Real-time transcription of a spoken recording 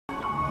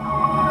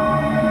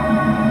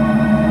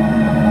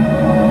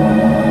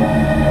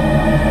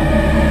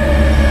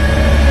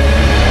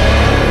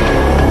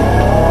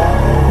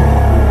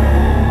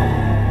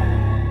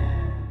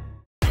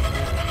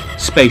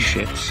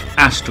spaceships,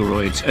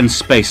 asteroids and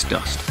space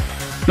dust.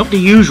 Not the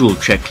usual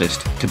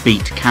checklist to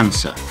beat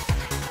cancer.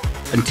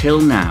 Until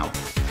now.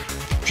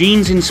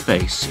 Genes in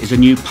Space is a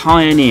new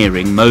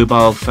pioneering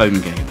mobile phone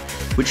game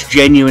which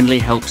genuinely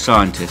helps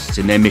scientists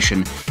in their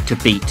mission to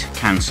beat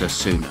cancer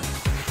sooner.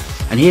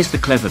 And here's the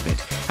clever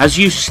bit. As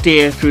you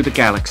steer through the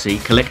galaxy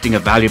collecting a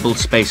valuable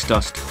space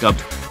dust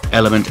dubbed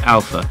Element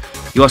Alpha,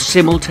 you are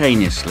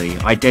simultaneously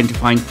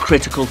identifying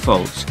critical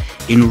faults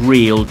in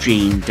real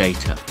gene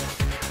data.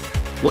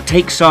 What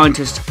takes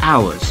scientists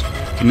hours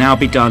can now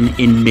be done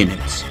in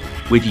minutes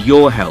with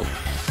your help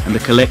and the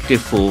collective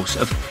force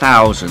of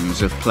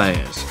thousands of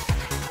players.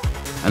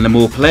 And the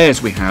more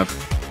players we have,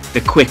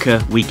 the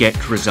quicker we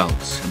get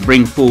results and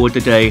bring forward the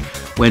day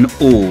when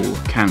all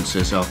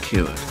cancers are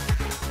cured.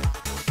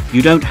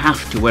 You don't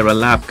have to wear a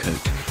lab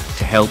coat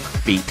to help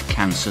beat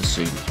cancer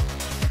sooner.